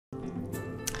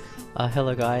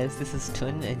Hello guys, this is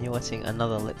Tun and you're watching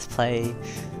another Let's Play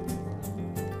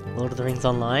Lord of the Rings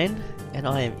Online, and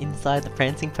I am inside the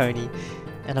Prancing Pony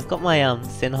and I've got my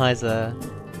Sennheiser,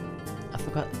 I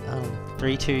forgot,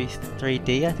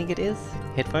 323D I think it is,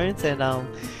 headphones, and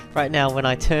right now when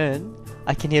I turn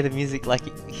I can hear the music,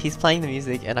 like he's playing the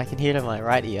music and I can hear it in my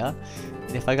right ear,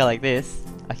 and if I go like this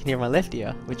I can hear my left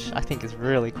ear, which I think is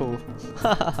really cool. It's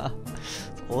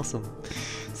awesome.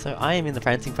 So I am in the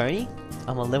Prancing Pony.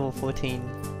 I'm a level 14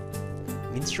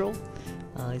 minstrel.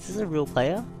 Is this a real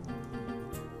player?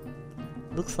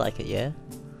 Looks like it, yeah.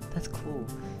 That's cool.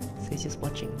 So he's just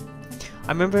watching. I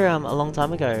remember a long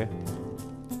time ago.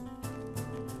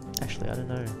 Actually, I don't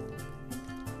know.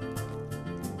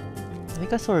 I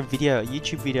think I saw a video, a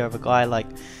YouTube video of a guy like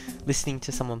listening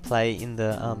to someone play in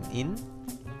the inn.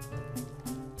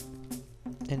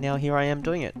 And now here I am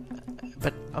doing it.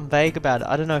 But I'm vague about it.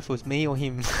 I don't know if it was me or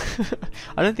him.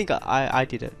 I don't think I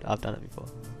did it. I've done it before.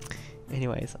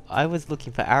 Anyways, I was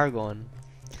looking for Aragorn.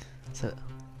 So,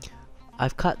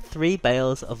 I've cut 3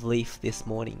 bales of leaf this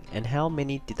morning. And how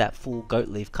many did that full goat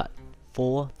leaf cut?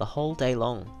 4 the whole day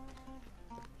long.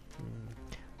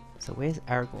 So where's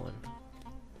Aragorn?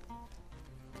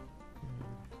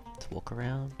 Let's walk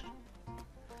around.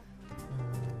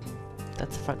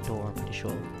 That's the front door, I'm pretty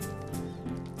sure.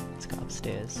 Let's go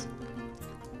upstairs.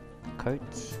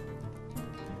 Coats.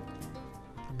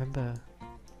 Remember,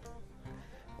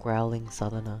 growling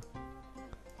southerner.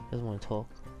 Doesn't want to talk.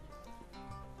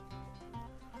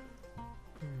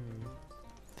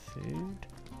 Food.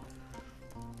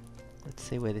 Let's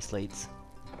see where this leads.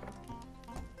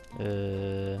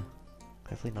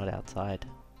 Hopefully not outside.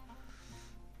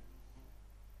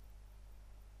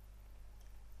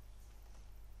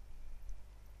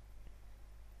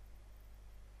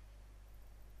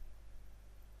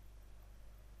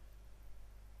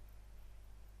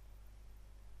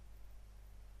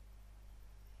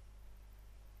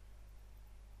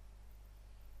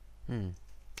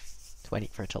 Just waiting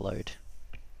for it to load.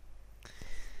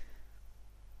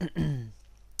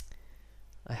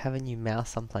 I have a new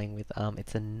mouse I'm playing with.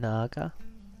 It's a Naga,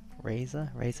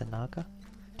 Razer Naga,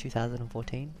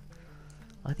 2014.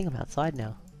 I think I'm outside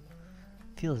now.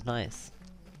 Feels nice.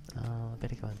 I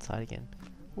better go inside again.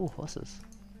 Ooh, horses.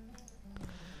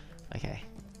 Okay.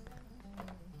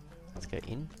 Let's go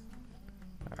in.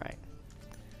 Alright.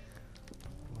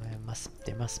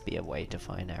 There must be a way to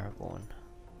find Aragorn.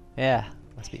 Yeah,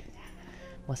 must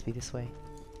be this way.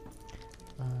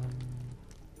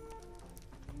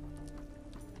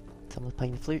 Someone's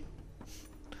playing the flute.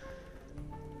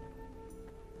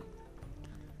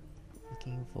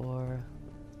 Looking for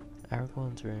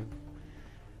Aragorn's room.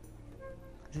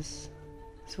 Is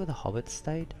this where the hobbits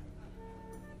stayed?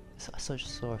 I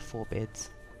just saw 4 beds.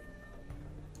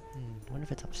 I wonder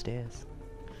if it's upstairs.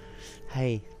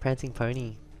 Hey, Prancing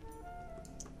Pony.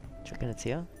 Do you reckon it's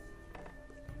here?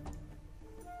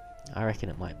 I reckon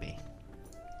it might be.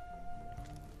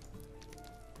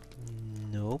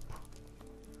 Nope.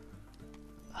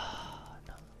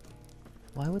 No.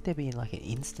 Why would there be like an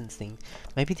instance thing?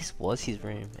 Maybe this was his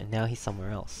room and now he's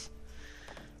somewhere else.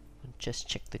 Just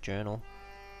check the journal.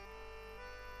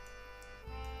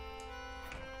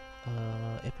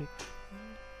 Epic.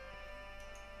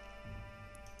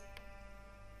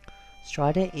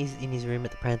 Strider is in his room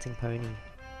at the Prancing Pony.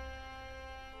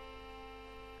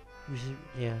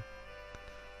 Yeah.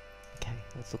 Okay,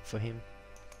 let's look for him.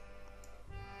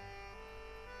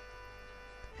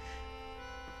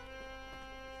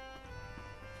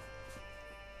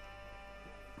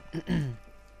 Is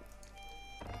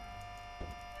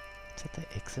that the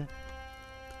exit?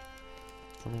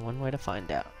 There's only one way to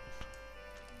find out.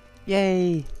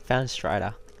 Yay! Found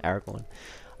Strider, Aragorn.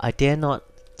 I dare not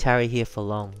tarry here for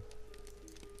long.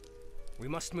 We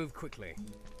must move quickly.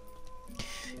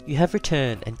 You have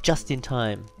returned, and just in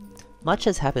time. Much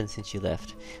has happened since you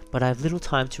left, but I have little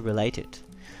time to relate it.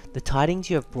 The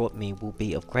tidings you have brought me will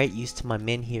be of great use to my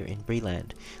men here in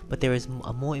Breeland, but there is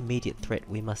a more immediate threat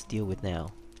we must deal with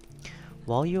now.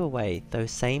 While you were away,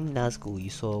 those same Nazgul you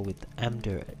saw with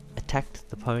Amdur attacked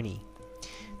the pony.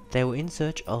 They were in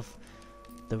search of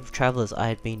the travellers I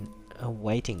had been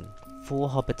awaiting, 4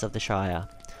 hobbits of the Shire.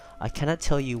 I cannot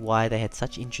tell you why they had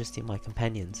such interest in my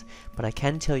companions, but I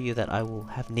can tell you that I will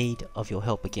have need of your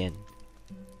help again.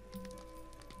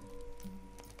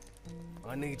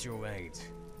 I need your aid.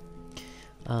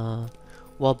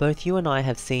 While both you and I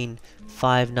have seen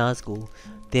 5 Nazgul,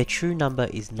 their true number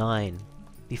is 9.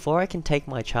 Before I can take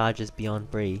my charges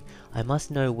beyond Bree, I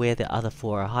must know where the other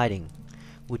 4 are hiding.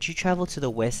 Would you travel to the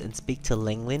west and speak to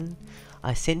Lenglin?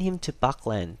 I sent him to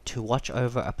Buckland to watch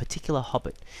over a particular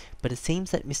hobbit, but it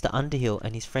seems that Mr. Underhill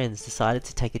and his friends decided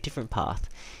to take a different path,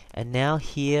 and now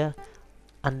here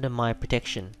under my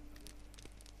protection.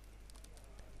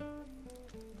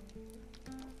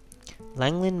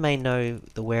 Langland may know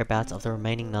the whereabouts of the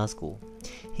remaining Nazgul.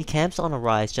 He camps on a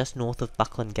rise just north of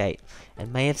Buckland Gate,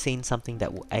 and may have seen something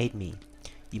that will aid me.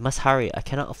 You must hurry, I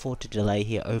cannot afford to delay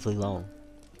here overly long.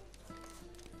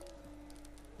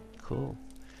 Cool.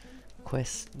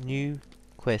 Quest, new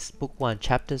quest, book 1,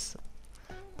 chapters,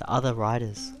 the other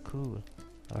riders. Cool.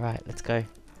 Alright, let's go.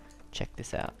 Check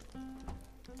this out.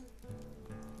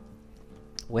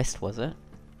 West, was it?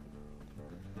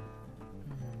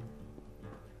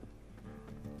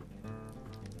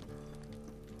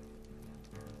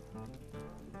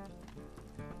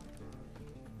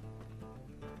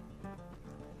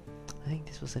 I think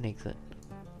this was an exit.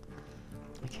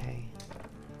 Okay.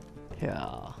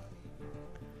 Yeah.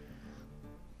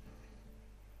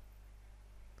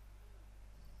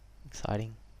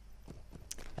 Exciting.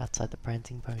 Outside the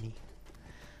Prancing Pony.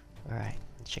 Alright,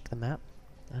 let's check the map.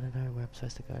 I don't know where I'm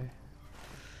supposed to go.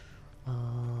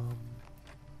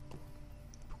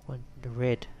 One, the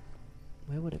red.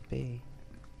 Where would it be?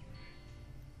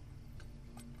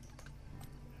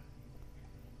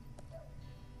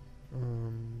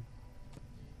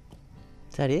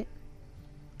 Is that it?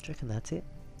 Do you reckon that's it?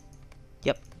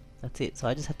 Yep, that's it. So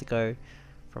I just have to go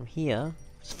from here,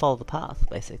 just follow the path,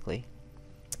 basically.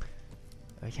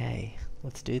 Okay,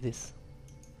 let's do this.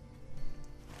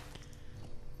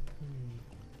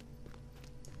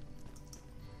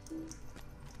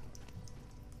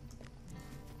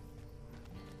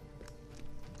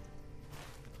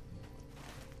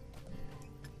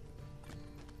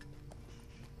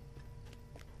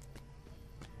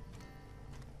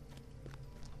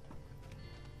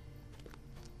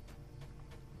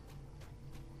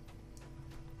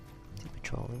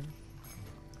 Patrolling.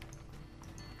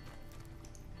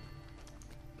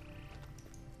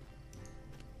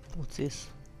 What's this?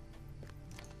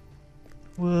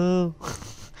 Whoa!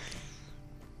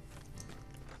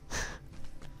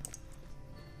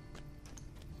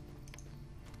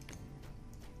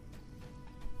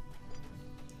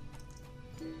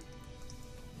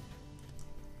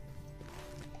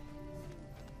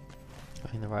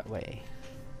 Going the right way.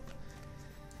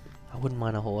 I wouldn't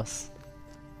mind a horse.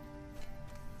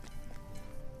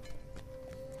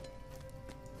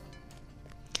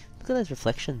 Look at those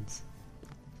reflections.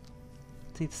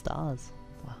 See the stars.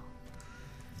 Wow.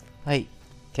 Hey,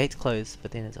 gate's closed,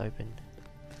 but then it's opened.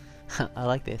 I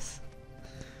like this.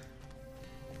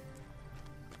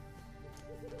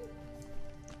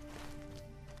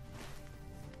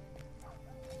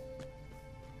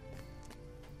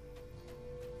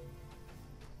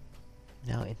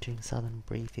 Now entering Southern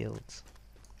Bree Fields.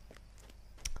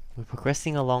 We're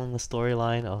progressing along the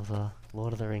storyline of the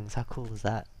Lord of the Rings. How cool is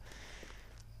that?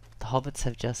 The hobbits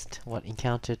have just,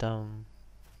 encountered,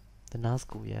 the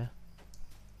Nazgul, yeah?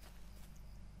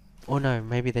 Or no,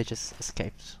 maybe they just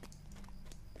escaped.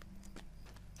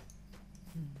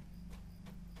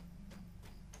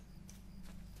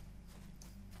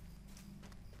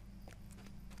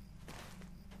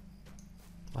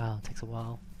 Wow, it takes a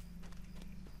while.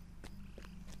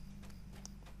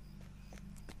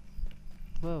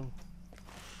 Whoa.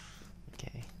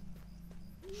 Okay.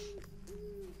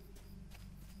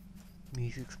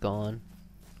 Music's gone.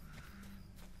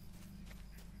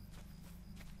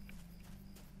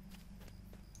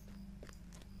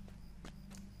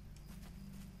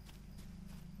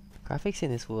 Graphics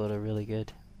in this world are really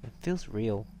good. It feels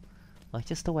real. Like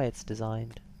just the way it's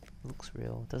designed. It looks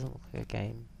real. It doesn't look like a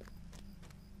game.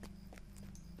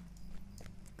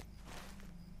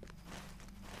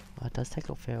 Oh, it does take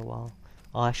a fair while.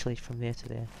 Oh, actually from there to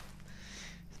there.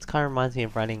 It kind of reminds me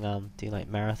of running, doing like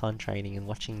marathon training and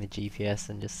watching the GPS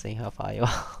and just seeing how far you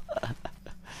are.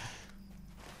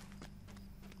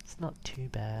 It's not too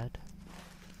bad.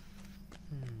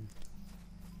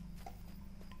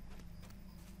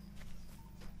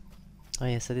 Oh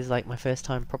yeah, so this is like my first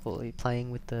time properly playing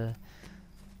with the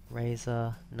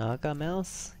Razer Naga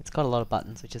mouse. It's got a lot of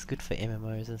buttons, which is good for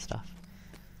MMOs and stuff.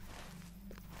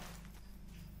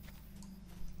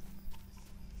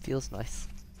 Feels nice.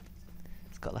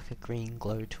 It's got like a green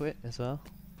glow to it as well.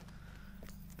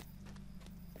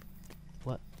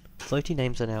 What? Floaty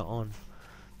names are now on.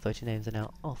 Floaty names are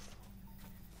now off.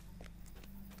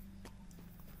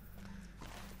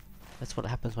 That's what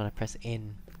happens when I press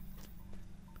N.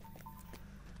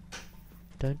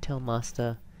 Don't tell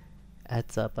Master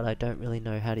Adza, but I don't really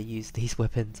know how to use these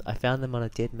weapons. I found them on a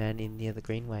dead man in near the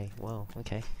Greenway. Wow,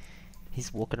 okay.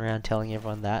 He's walking around telling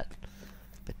everyone that.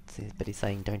 but he's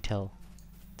saying don't tell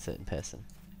a certain person.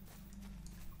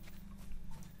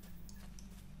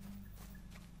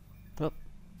 Whoop.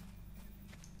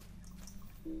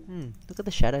 Look at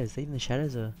the shadows. Even the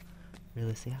shadows are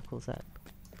realistic. How cool is that?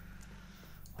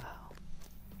 Wow.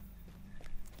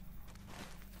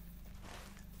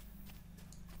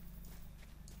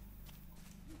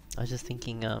 I was just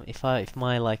thinking, if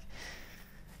my like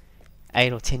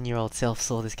 8 or 10-year-old self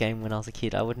saw this game when I was a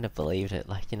kid, I wouldn't have believed it.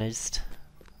 Like, you know, just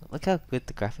look how good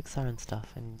the graphics are and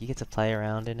stuff, and you get to play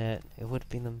around in it. It would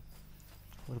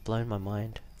have blown my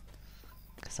mind.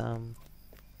 Cause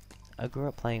I grew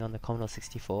up playing on the Commodore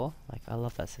 64. Like, I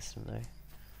love that system though.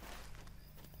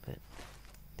 But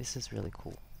this is really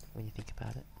cool when you think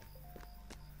about it.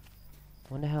 I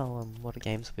wonder how what the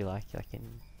games will be like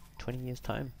in 20 years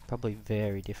time. Probably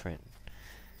very different.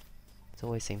 It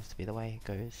always seems to be the way it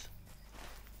goes.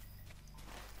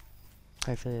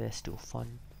 Hopefully they're still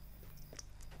fun.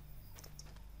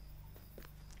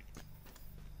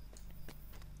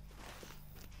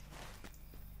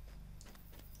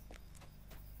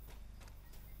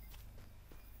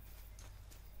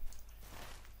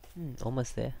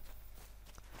 Almost there.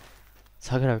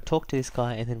 So I gotta talk to this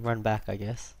guy and then run back, I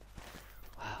guess.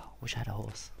 Wow, wish I had a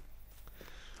horse.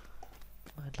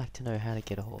 I'd like to know how to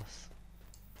get a horse.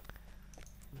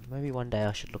 Maybe one day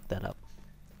I should look that up.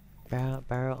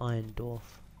 Barrow Iron Dwarf.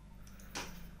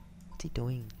 What's he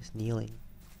doing? Just kneeling.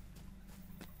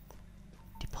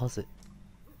 Deposit.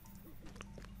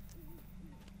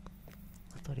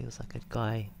 I thought he was like a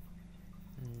guy.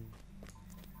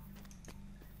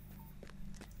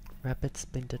 Rabbit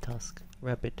Splinter Tusk.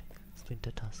 Rabbit Splinter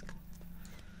Tusk.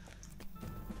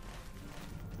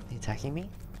 Is he attacking me?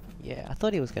 Yeah, I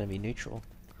thought he was going to be neutral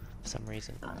for some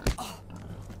reason.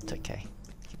 It's okay.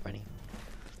 Keep running.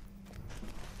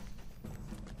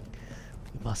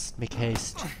 We must make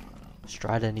haste.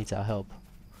 Strider needs our help.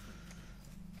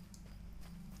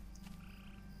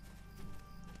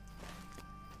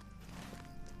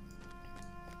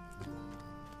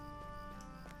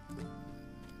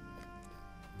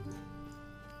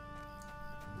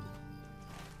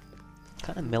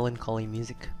 Kind of melancholy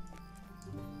music.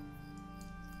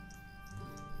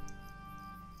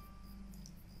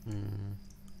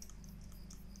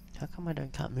 How come I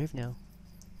can't move now?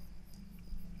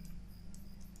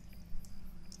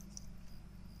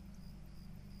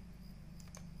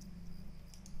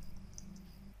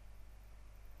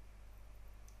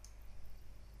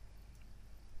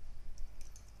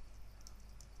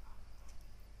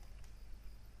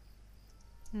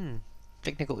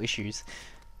 Technical issues.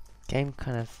 Game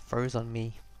kind of froze on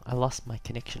me. I lost my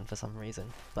connection for some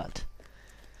reason, but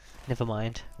never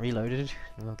mind. Reloaded,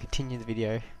 and we'll continue the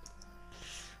video.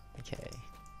 Okay.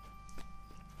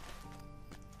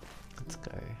 Let's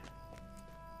go.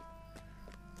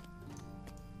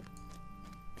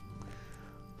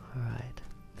 Alright.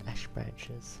 Ash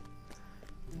branches.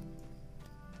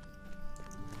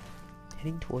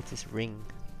 Heading towards this ring.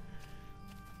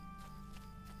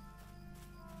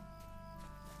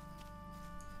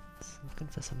 Looking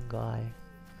for some guy.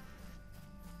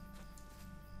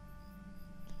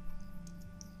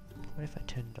 What if I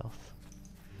turn it off?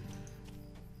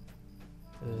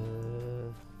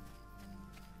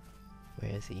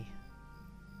 Where is he?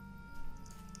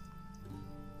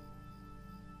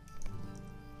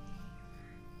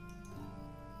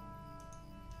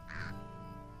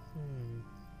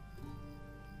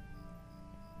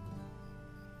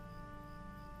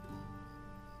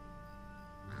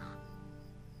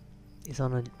 Is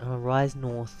on a rise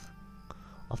north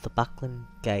of the Buckland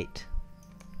Gate.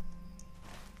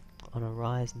 On a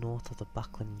rise north of the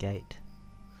Buckland Gate.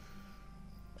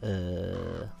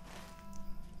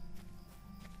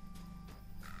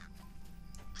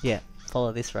 Yeah,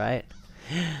 follow this, right?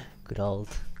 Good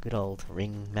old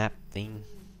ring map thing.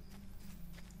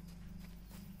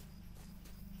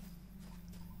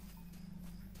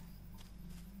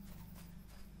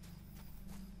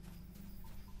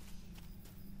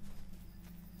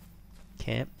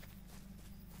 Camp.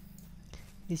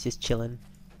 He's just chilling.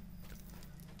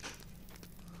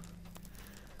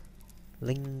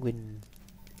 Linguin.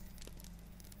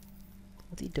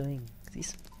 What's he doing?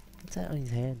 What's that on his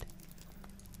hand?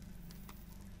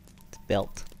 It's a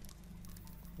belt.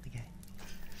 Okay.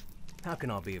 How can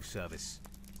I be of service?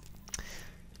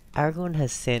 Aragorn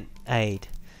has sent aid.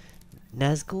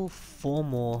 Nazgul 4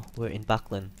 more were in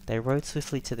Buckland. They rode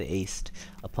swiftly to the east,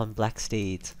 upon black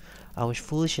steeds. I was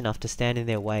foolish enough to stand in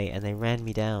their way, and they ran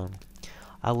me down.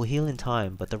 I will heal in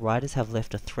time, but the riders have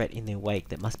left a threat in their wake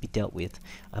that must be dealt with.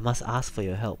 I must ask for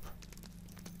your help.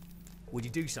 Would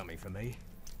you do something for me?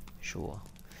 Sure.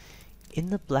 In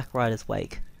the Black Rider's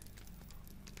wake,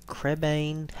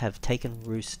 Crebain have taken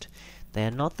roost. They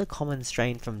are not the common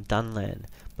strain from Dunland,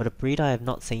 but a breed I have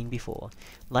not seen before.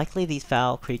 Likely these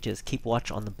foul creatures keep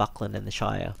watch on the Buckland and the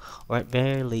Shire, or at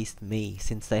very least me,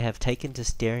 since they have taken to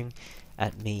staring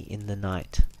at me in the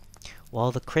night.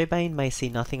 While the Crebain may see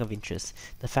nothing of interest,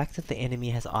 the fact that the enemy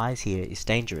has eyes here is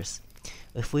dangerous.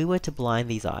 If we were to blind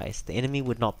these eyes, the enemy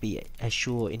would not be as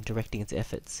sure in directing its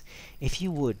efforts. If you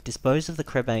would, dispose of the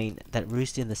Crebain that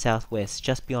roost in the southwest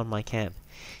just beyond my camp.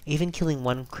 Even killing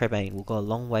one Crebain will go a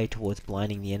long way towards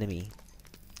blinding the enemy.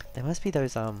 There must be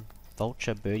those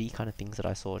vulture birdie kind of things that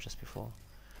I saw just before.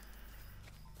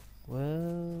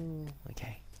 Whoa.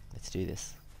 Okay, let's do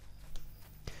this.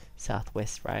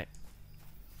 Southwest, right?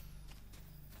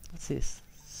 What's this?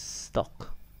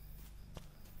 Stock.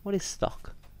 What is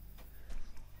stock?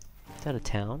 Is that a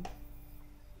town?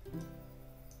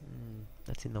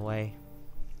 That's in the way.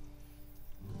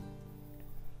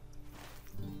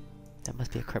 That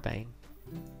must be a Crebain.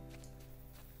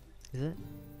 Is it?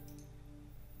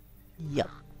 Yup.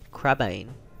 Crebain.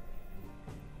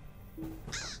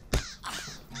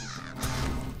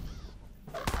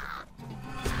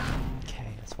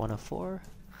 Okay, that's 1 of 4.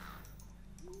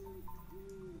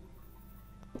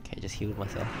 Okay, just healed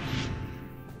myself.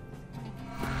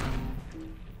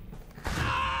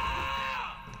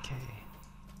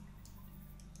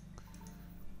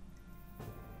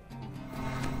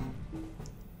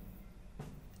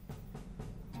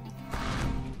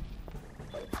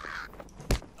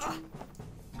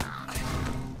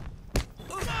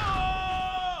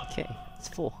 Okay, it's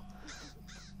 4.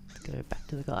 Let's go back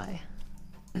to the guy.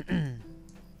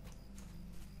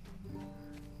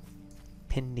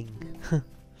 Pending. I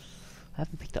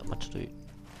haven't picked up much loot.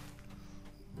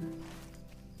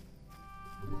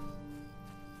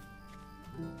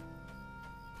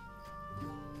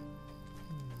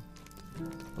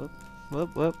 Whoop,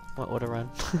 whoop, whoop. What auto run?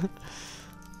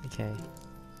 Okay.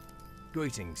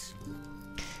 Greetings.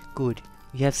 Good.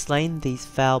 We have slain these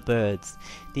foul birds.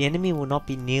 The enemy will not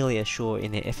be nearly as sure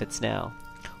in their efforts now.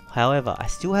 However, I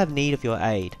still have need of your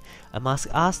aid. I must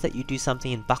ask that you do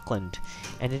something in Buckland,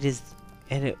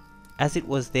 as it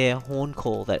was their horn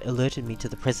call that alerted me to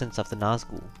the presence of the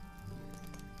Nazgul.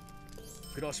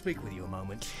 Could I speak with you a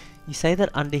moment? You say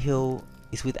that Underhill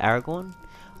is with Aragorn?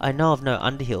 I know of no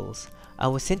Underhills. I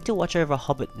was sent to watch over a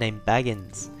hobbit named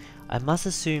Baggins. I must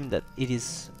assume that it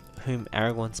is whom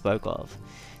Aragorn spoke of.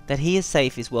 That he is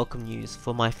safe is welcome news,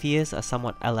 for my fears are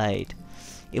somewhat allayed.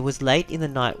 It was late in the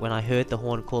night when I heard the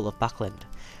horn call of Buckland.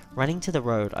 Running to the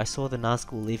road, I saw the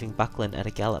Nazgul leaving Buckland at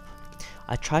a gallop.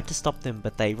 I tried to stop them,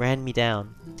 but they ran me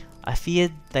down. I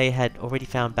feared they had already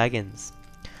found Baggins.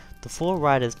 The 4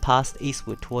 riders passed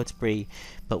eastward towards Bree,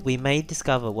 but we may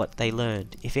discover what they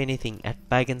learned, if anything, at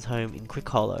Baggins' home in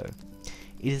Crickhollow.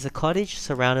 It is a cottage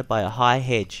surrounded by a high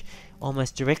hedge,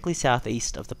 almost directly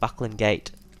southeast of the Buckland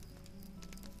Gate.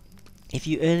 If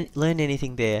you learn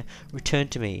anything there, return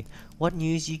to me. What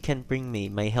news you can bring me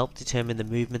may help determine the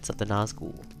movements of the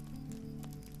Nazgul.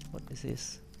 What is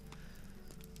this?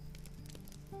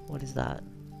 What is that?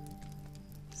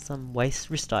 Some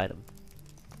wrist item.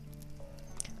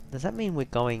 Does that mean we're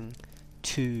going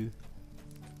to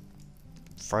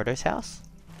Frodo's house?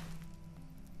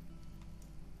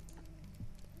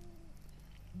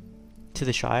 To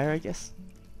the Shire, I guess?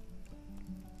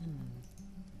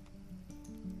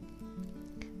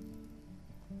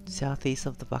 Southeast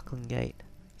of the Buckland Gate.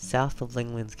 South of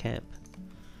Lingland's camp.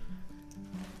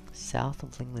 South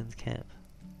of Lingland's camp.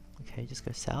 Okay, just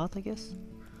go south, I guess?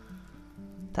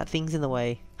 That thing's in the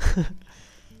way.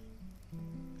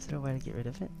 Is there a way to get rid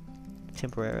of it?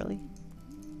 Temporarily?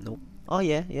 Nope. Oh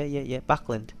yeah.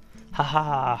 Buckland.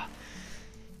 Haha.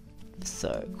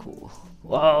 So cool.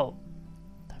 Whoa!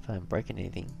 Hope I haven't broken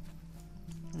anything.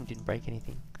 Didn't break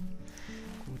anything.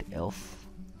 Good elf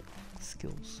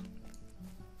skills.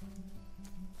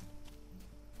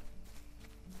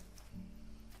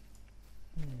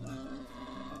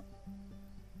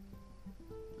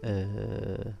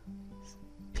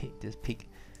 Does pig?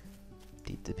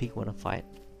 Did the pig want to fight?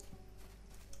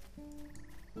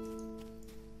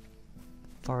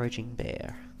 Foraging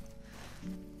bear.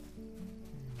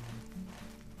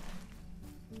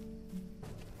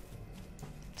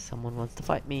 Someone wants to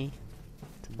fight me.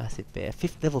 It's a massive bear.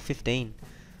 Level 15.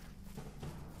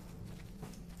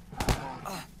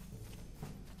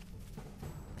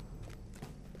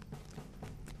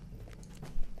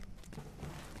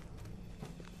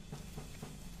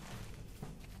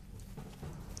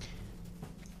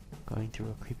 Going through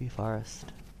a creepy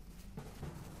forest.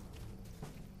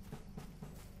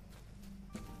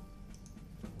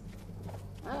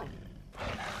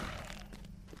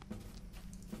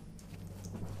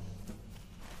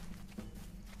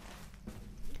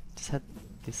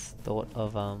 this thought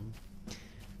of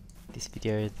this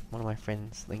video one of my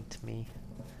friends linked to me.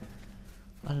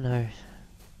 I don't know,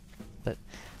 but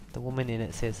the woman in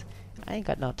it says, "I ain't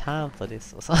got no time for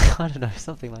this," or something. I don't know,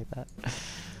 something like that.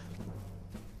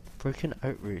 Broken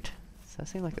oat root. Does that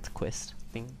seem like it's a quest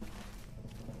thing?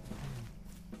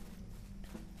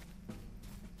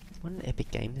 What an epic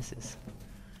game this is.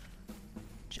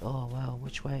 Oh wow,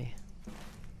 which way?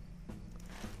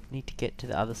 Need to get to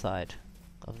the other side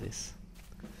of this.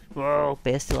 Whoa,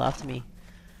 bear's still after me.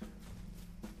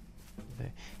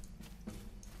 Okay.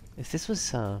 If this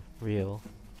was real,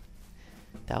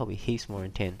 that would be heaps more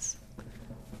intense.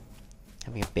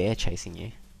 Having a bear chasing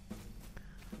you.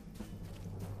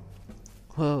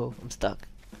 Whoa, I'm stuck.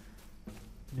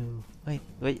 No, wait.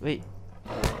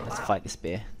 Let's fight this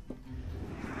bear.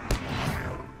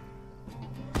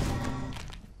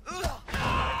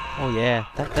 Oh yeah,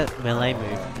 that melee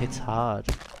move hits hard.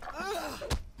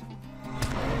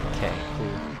 Okay,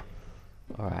 cool.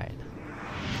 Alright.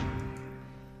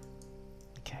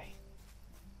 Okay.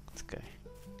 Let's go.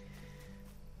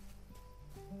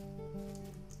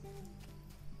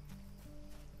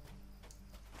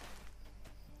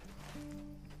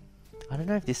 I don't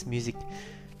know if this music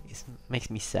makes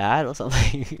me sad or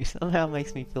something. Somehow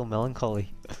makes me feel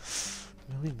melancholy.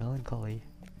 Really melancholy.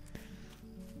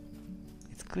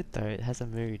 It's good though, it has a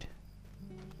mood.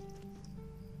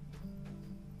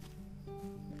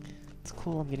 It's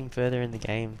cool I'm getting further in the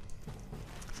game.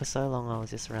 For so long I was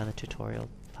just around the tutorial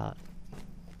part.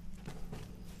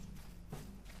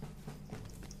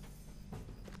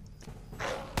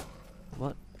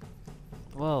 What?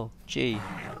 Whoa, gee,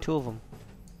 2 of them.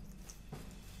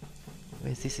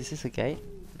 Where's this? Is this a gate?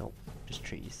 Nope, just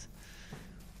trees.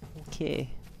 Okay.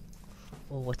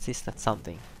 Oh, what's this? That's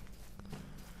something.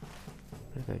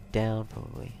 I'm gonna go down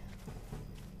probably.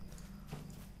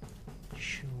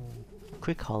 Sure.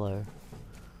 Crickhollow.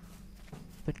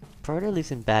 But Frodo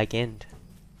lives in Bag End.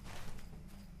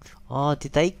 Oh,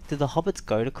 did the hobbits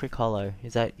go to Crickhollow?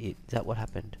 Is that it? Is that what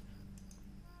happened?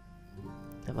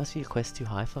 That must be a quest too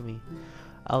high for me.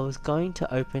 I was going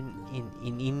to open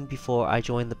in before I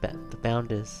joined the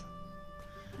Bounders.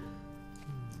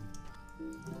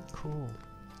 Cool.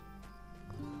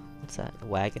 What's that? A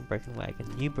wagon, broken wagon.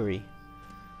 Newbury.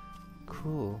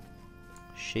 Cool.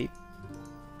 Sheep.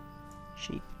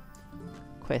 Sheep.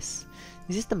 Quests.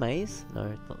 Is this the maze? No,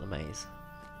 it's not the maze.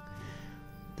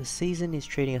 The season is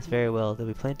treating us very well.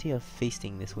 There'll be plenty of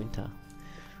feasting this winter.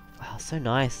 Wow, so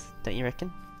nice. Don't you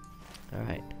reckon?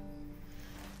 Alright.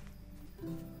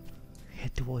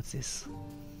 Head towards this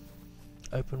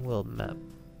open world map.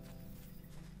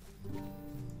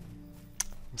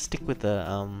 Stick with the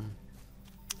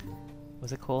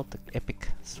what's it called? The epic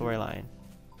storyline.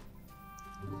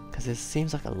 Because there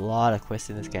seems like a lot of quests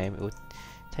in this game. It would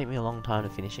take me a long time to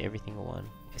finish every single one.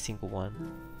 Is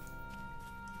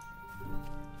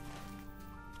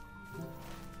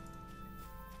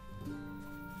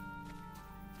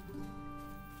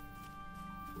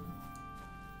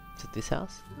it this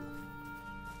house?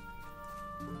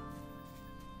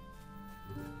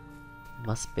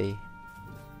 Must be.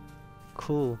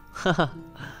 Cool. Alright,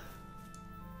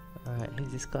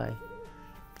 who's this guy?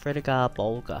 Fredegar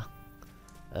Bolga.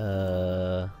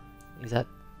 Is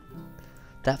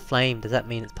that flame, does that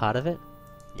mean it's part of it?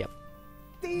 Yep.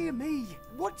 Dear me,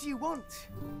 what do you want?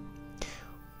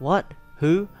 What?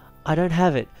 Who? I don't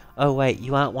have it. Oh wait,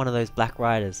 you aren't one of those black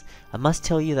riders. I must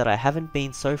tell you that I haven't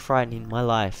been so frightened in my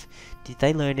life. Did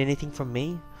they learn anything from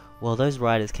me? Well, those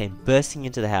riders came bursting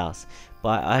into the house,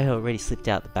 but I had already slipped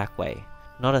out the back way.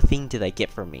 Not a thing did they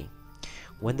get from me.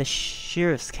 When the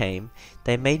sheriffs came,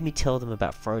 they made me tell them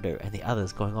about Frodo and the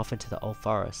others going off into the old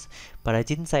forest, but I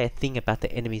didn't say a thing about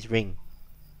the enemy's ring.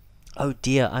 Oh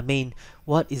dear, I mean,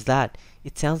 what is that?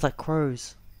 It sounds like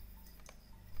crows.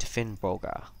 Defend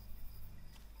Bolgar.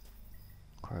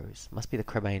 Crows. Must be the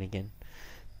Turbine again.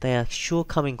 They are sure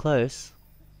coming close.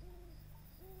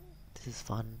 This is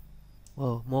fun.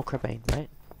 Whoa, more Turbine, right?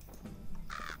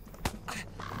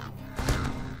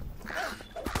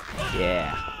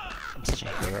 Yeah. I'm such a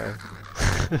hero.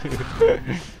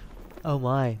 Oh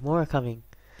my, more are coming.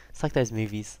 It's like those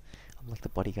movies. I'm like the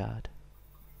bodyguard.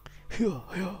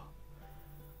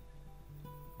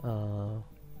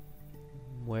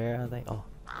 Where are they? Oh.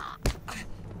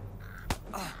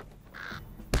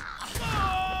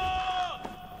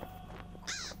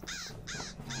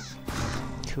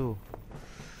 Cool.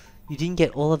 You didn't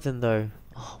get all of them though.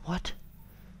 Oh, what?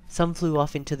 Some flew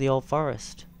off into the old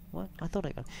forest. What? I thought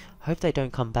I got... Hope they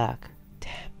don't come back.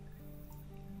 Damn.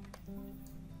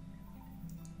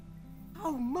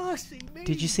 Oh, mercy me!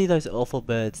 Did you see those awful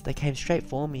birds? They came straight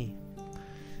for me.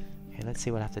 Okay, Okay, let's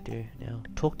see what I have to do now.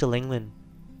 Talk to Lenglen.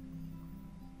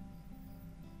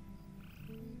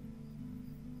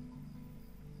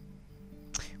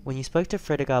 When you spoke to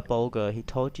Fredegar Bolger, he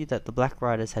told you that the Black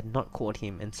Riders had not caught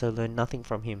him and so learned nothing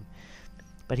from him.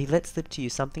 But he let slip to you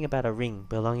something about a ring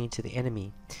belonging to the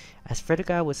enemy. As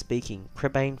Fredegar was speaking,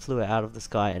 Crebain flew out of the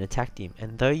sky and attacked him,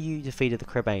 and though you defeated the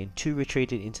Crebain, two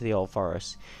retreated into the old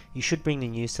forest. You should bring the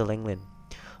news to Lenglen.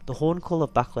 The horn call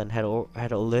of Buckland had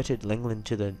alerted Lenglen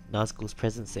to the Nazgul's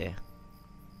presence there.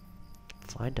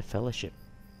 Find a fellowship.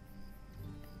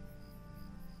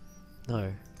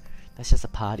 No, that's just a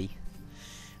party.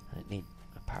 I don't need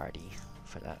a party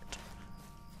for that.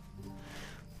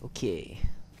 Okay,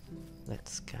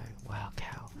 let's go. Wow,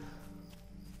 cow.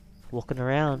 Walking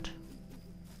around.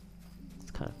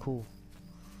 It's kind of cool.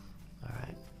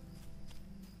 Alright.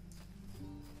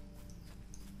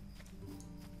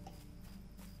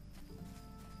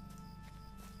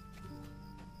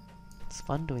 It's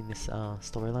fun doing this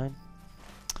storyline.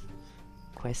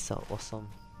 Quests are awesome.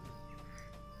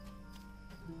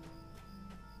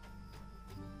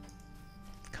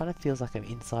 Kind of feels like I'm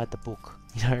inside the book,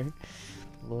 you know,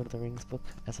 Lord of the Rings book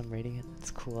as I'm reading it.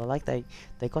 It's cool. I like they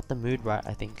got the mood right,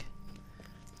 I think.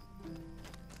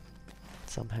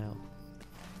 Somehow.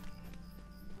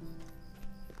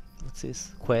 What's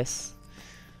this? Quests.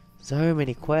 So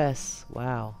many quests.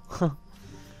 Wow.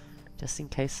 Just in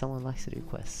case someone likes to do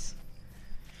quests.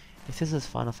 If this was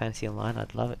Final Fantasy Online,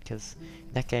 I'd love it, because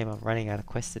in that game I'm running out of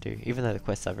quests to do, even though the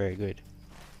quests are very good.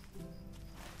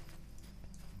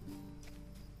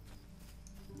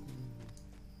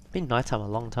 Been nighttime a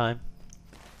long time.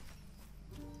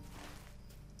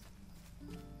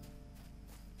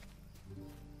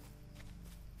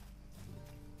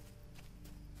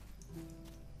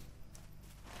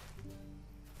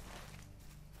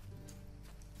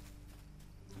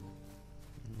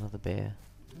 Another bear.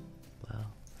 Wow.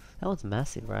 That one's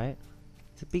massive, right?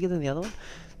 Is it bigger than the other one?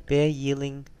 Bear,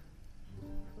 yearling,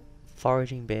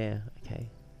 foraging bear. Okay.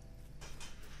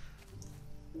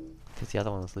 Because the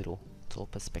other one was little. It's all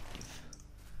perspective.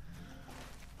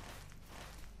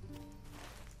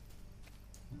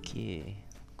 Okay.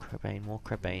 Crebain, more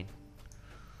Crebain.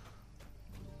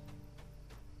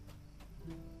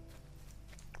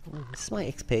 Ooh, this is my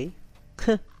XP.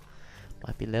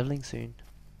 Might be leveling soon.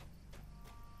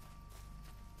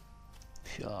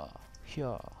 Sure,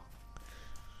 sure.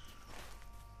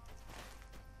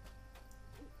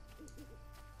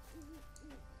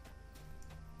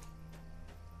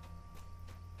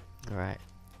 Alright.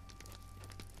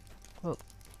 Well,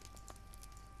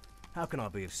 How can I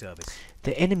be of service?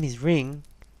 the enemy's ring.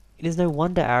 It is no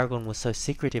wonder Aragorn was so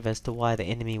secretive as to why the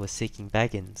enemy was seeking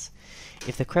Baggins.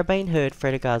 If the Crebain heard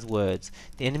Fredegar's words,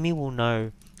 the enemy will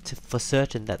know for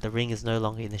certain that the ring is no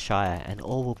longer in the Shire, and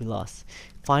all will be lost.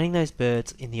 Finding those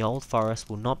birds in the old forest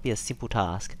will not be a simple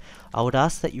task. I would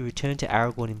ask that you return to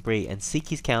Aragorn in Bree and seek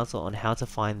his counsel on how to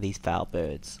find these foul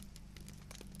birds.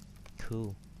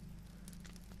 Cool.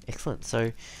 Excellent.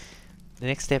 So the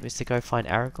next step is to go find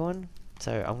Aragorn.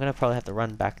 So I'm going to probably have to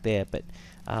run back there, but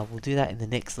we'll do that in the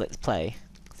next Let's Play.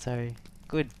 So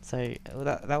good. So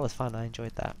that was fun. I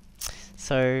enjoyed that.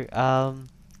 So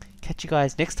catch you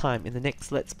guys next time in the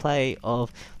next Let's Play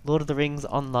of Lord of the Rings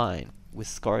Online with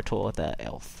Skorotor the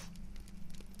Elf.